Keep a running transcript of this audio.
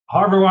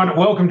Hi everyone,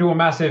 welcome to a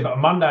massive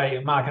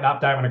Monday market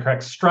update. I'm going to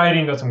crack straight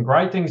in. Got some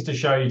great things to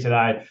show you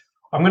today.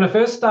 I'm going to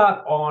first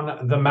start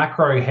on the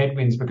macro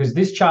headwinds because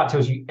this chart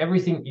tells you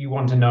everything you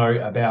want to know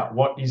about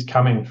what is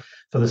coming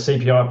for the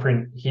CPI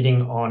print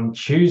hitting on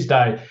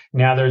Tuesday.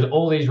 Now, there's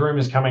all these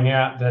rumors coming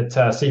out that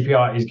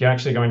CPI is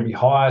actually going to be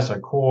higher, so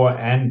core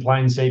and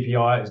plain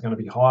CPI is going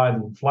to be higher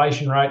than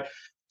inflation rate.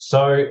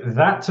 So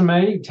that to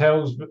me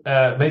tells me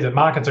that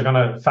markets are going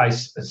to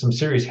face some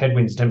serious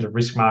headwinds in terms of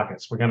risk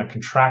markets. We're going to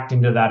contract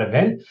into that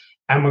event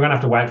and we're going to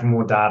have to wait for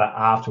more data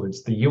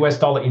afterwards. The US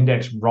dollar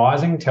index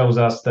rising tells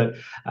us that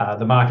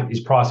the market is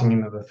pricing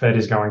in that the Fed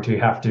is going to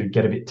have to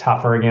get a bit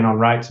tougher again on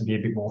rates and be a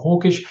bit more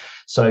hawkish.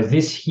 So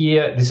this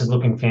is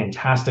looking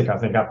fantastic, I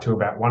think, up to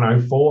about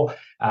 104.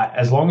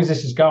 As long as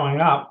this is going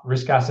up,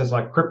 risk assets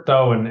like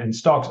crypto and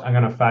stocks are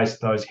going to face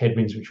those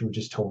headwinds, which we were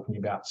just talking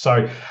about.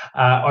 So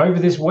over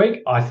this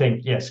week, I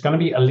think, yes, it's going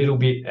to be a little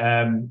bit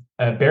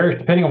bearish,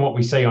 depending on what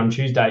we see on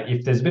Tuesday.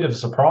 If there's a bit of a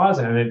surprise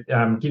and it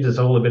gives us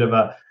all a bit of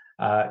a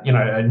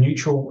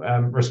neutral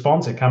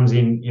response, it comes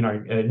in,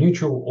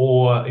 neutral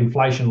or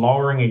inflation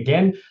lowering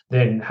again,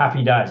 then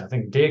happy days. I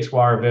think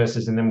DXY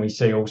reverses and then we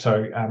see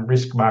also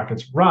risk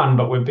markets run.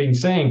 But we've been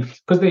seeing,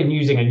 because they're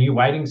using a new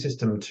weighting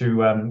system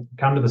to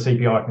come to the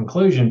CPI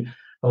conclusion,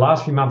 the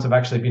last few months have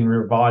actually been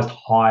revised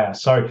higher.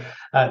 So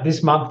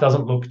this month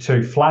doesn't look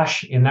too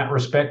flash in that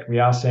respect. We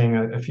are seeing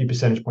a few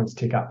percentage points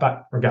tick up,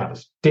 but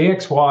regardless,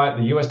 DXY,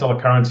 the US dollar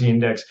currency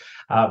index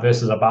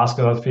versus a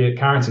basket of fiat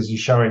currencies, is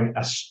showing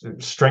a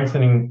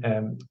strengthening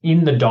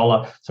in the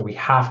dollar. So we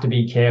have to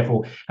be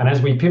careful. And as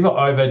we pivot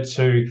over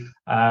to,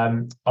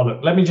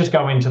 let me just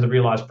go into the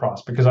realized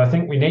price, because I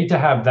think we need to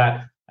have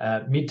that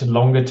mid to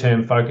longer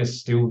term focus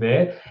still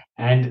there.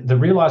 And the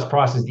realized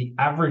price is the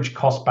average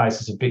cost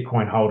basis of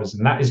Bitcoin holders.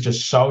 And that is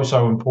just so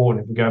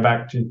important. If we go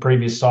back to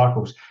previous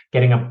cycles,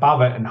 getting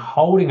above it and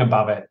holding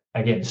above it,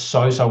 again,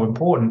 so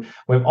important.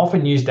 We've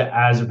often used it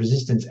as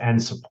resistance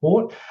and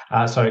support.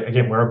 So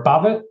again, we're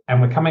above it and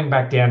we're coming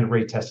back down to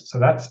retest it. So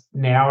that's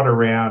now at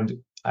around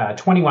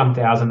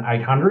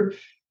 21,800.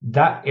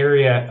 That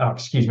area,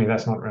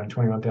 that's not around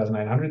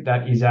 21,800.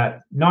 That is at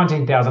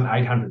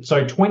 19,800.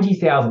 So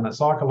 20,000, that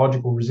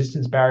psychological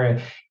resistance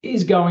barrier,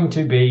 is going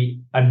to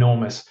be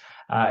enormous.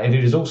 And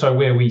it is also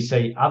where we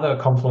see other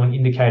confluent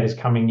indicators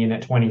coming in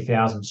at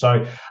 20,000.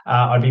 So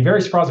I'd be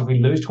very surprised if we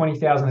lose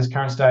 20,000 in this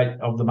current state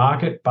of the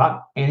market,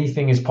 but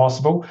anything is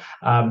possible.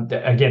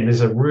 Again, there's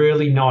a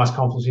really nice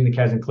confluence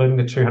indicators, including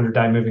the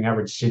 200-day moving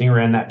average, sitting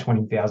around that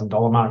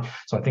 $20,000 mark.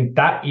 So I think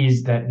that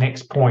is that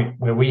next point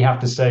where we have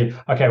to see,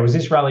 okay, was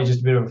this rally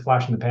just a bit of a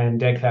flash in the pan,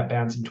 deck that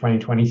bounce in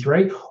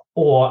 2023?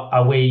 Or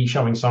are we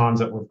showing signs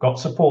that we've got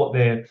support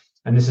there?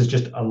 And this is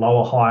just a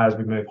lower high as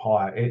we move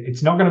higher.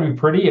 It's not going to be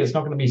pretty. It's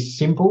not going to be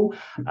simple.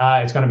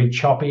 It's going to be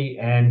choppy.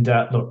 And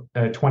look,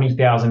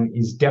 20,000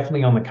 is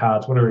definitely on the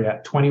cards. What are we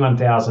at?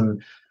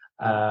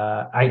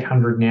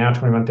 21,800 now,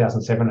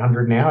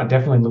 21,700 now. It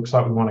definitely looks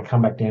like we want to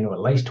come back down to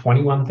at least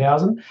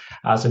 21,000.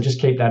 So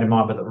just keep that in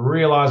mind. But the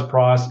realized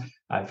price,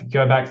 if you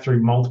go back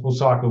through multiple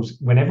cycles,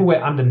 whenever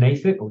we're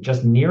underneath it or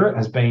just near it,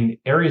 has been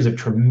areas of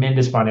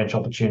tremendous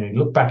financial opportunity.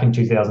 Look back in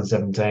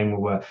 2017, we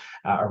were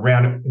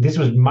around it. This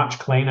was much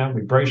cleaner.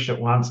 We breached it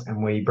once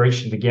and we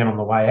breached it again on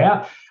the way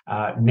out.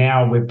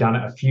 Now we've done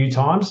it a few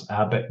times,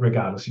 but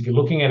regardless, if you're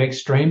looking at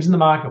extremes in the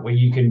market where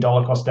you can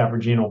dollar cost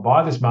average in or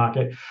buy this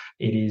market,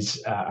 it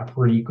is a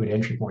pretty good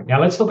entry point.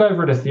 Now let's look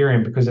over at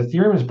Ethereum, because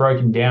Ethereum has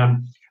broken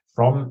down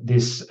from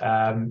this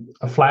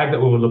a flag that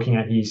we were looking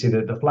at here. You see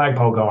the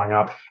flagpole going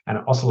up and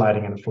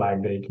oscillating in a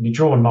flag there. It can be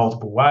drawn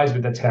multiple ways,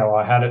 but that's how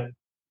I had it.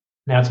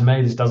 Now, to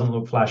me, this doesn't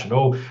look flash at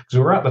all, because we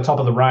were at the top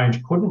of the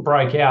range, couldn't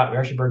break out. We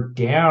actually broke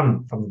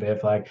down from the bear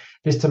flag.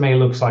 This, to me,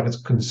 looks like it's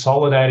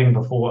consolidating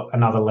before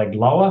another leg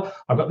lower.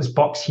 I've got this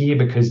box here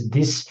because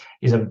this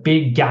is a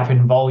big gap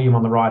in volume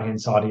on the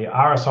right-hand side here.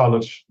 RSI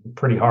looks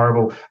pretty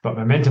horrible, but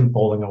momentum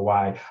falling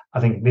away.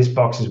 I think this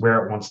box is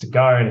where it wants to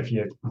go. And if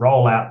you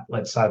roll out,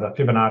 let's say, the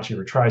Fibonacci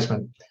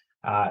retracement,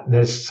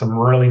 there's some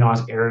really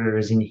nice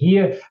areas in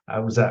here.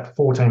 It was at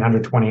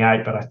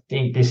 1,428, but I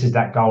think this is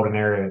that golden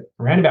area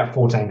around about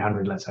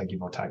 1,400, let's say,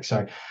 give or take.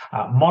 So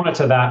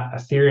monitor that.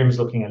 Ethereum is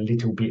looking a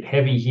little bit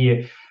heavy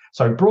here.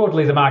 So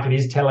broadly, the market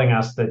is telling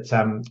us that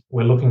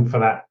we're looking for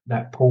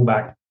that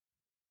pullback.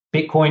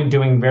 Bitcoin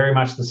doing very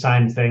much the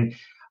same thing,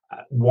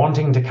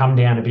 wanting to come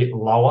down a bit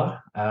lower.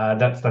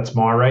 That's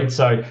my read.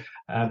 So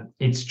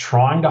it's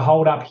trying to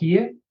hold up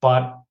here,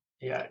 but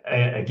yeah,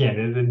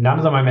 again, none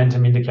of the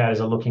momentum indicators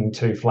are looking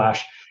too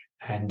flash.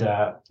 And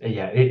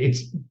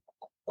it's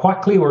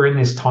quite clear we're in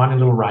this tiny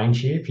little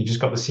range here. If you just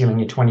got the ceiling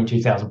at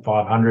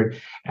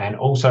 22,500 and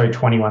also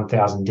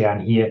 21,000 down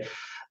here,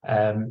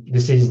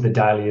 this is the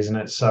daily, isn't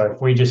it? So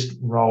if we just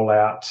roll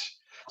out,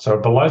 so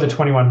below the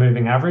 21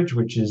 moving average,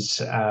 which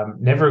is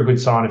never a good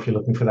sign if you're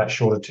looking for that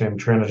shorter term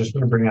trend. I just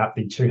want to bring up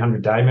the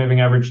 200-day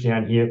moving average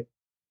down here,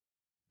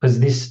 because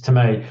this, to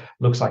me,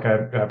 looks like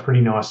a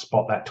pretty nice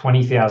spot, that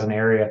 20,000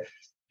 area.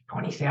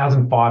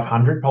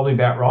 20,500, probably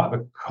about right,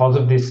 because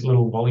of this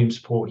little volume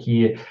support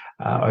here.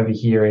 over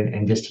here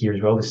and just here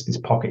as well. This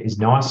pocket is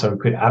nice, so we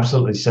could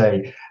absolutely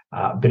see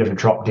a bit of a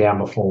drop down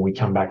before we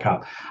come back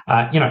up.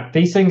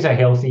 These things are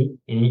healthy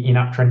in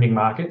uptrending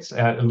markets.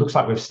 It looks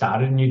like we've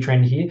started a new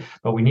trend here,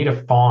 but we need to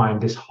find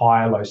this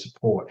higher low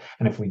support.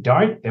 And if we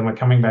don't, then we're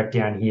coming back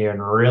down here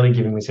and really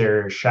giving this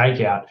area a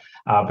shakeout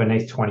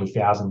beneath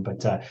 20,000.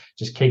 But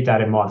just keep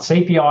that in mind.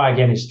 CPI,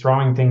 again, is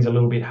throwing things a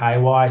little bit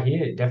haywire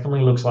here. It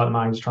definitely looks like the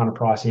market's trying to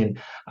price in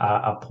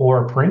a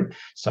poorer print.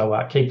 So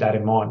keep that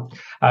in mind.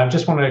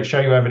 Just wanted to show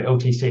you over to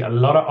LTC. A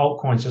lot of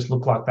altcoins just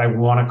look like they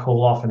want to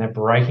cool off and they're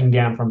breaking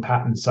down from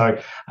pattern. So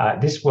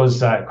this was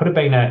could have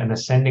been an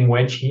ascending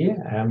wedge here.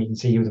 You can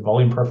see here with the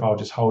volume profile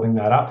just holding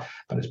that up,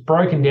 but it's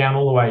broken down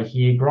all the way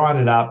here,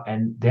 grinded up,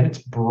 and then it's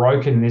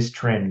broken this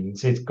trend. You can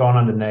see it's gone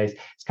underneath.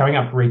 It's coming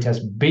up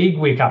retest, big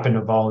wick up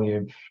into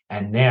volume,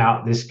 and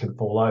now this can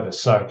fall over.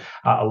 So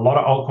a lot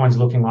of altcoins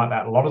looking like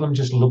that. A lot of them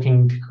just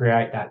looking to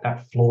create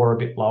that floor a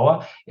bit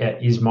lower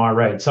is my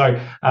read. So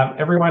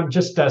everyone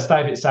just stay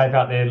a bit safe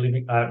out there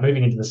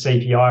moving into the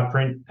CPI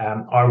print.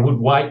 I would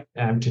wait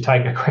to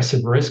take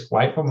aggressive risk,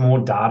 wait for more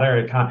data.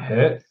 It can't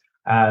hurt.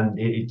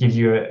 It gives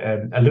you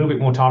a little bit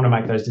more time to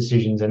make those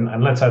decisions.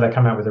 And let's say they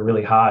come out with a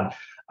really hard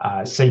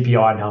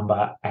CPI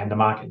number and the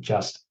market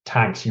just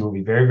tanks. You will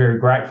be very, very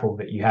grateful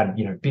that you had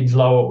bids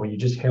lower or you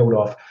just held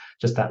off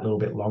just that little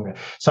bit longer.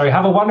 So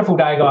have a wonderful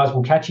day, guys.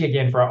 We'll catch you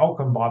again for our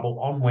Altcoin Bible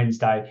on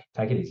Wednesday.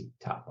 Take it easy.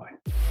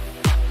 Bye.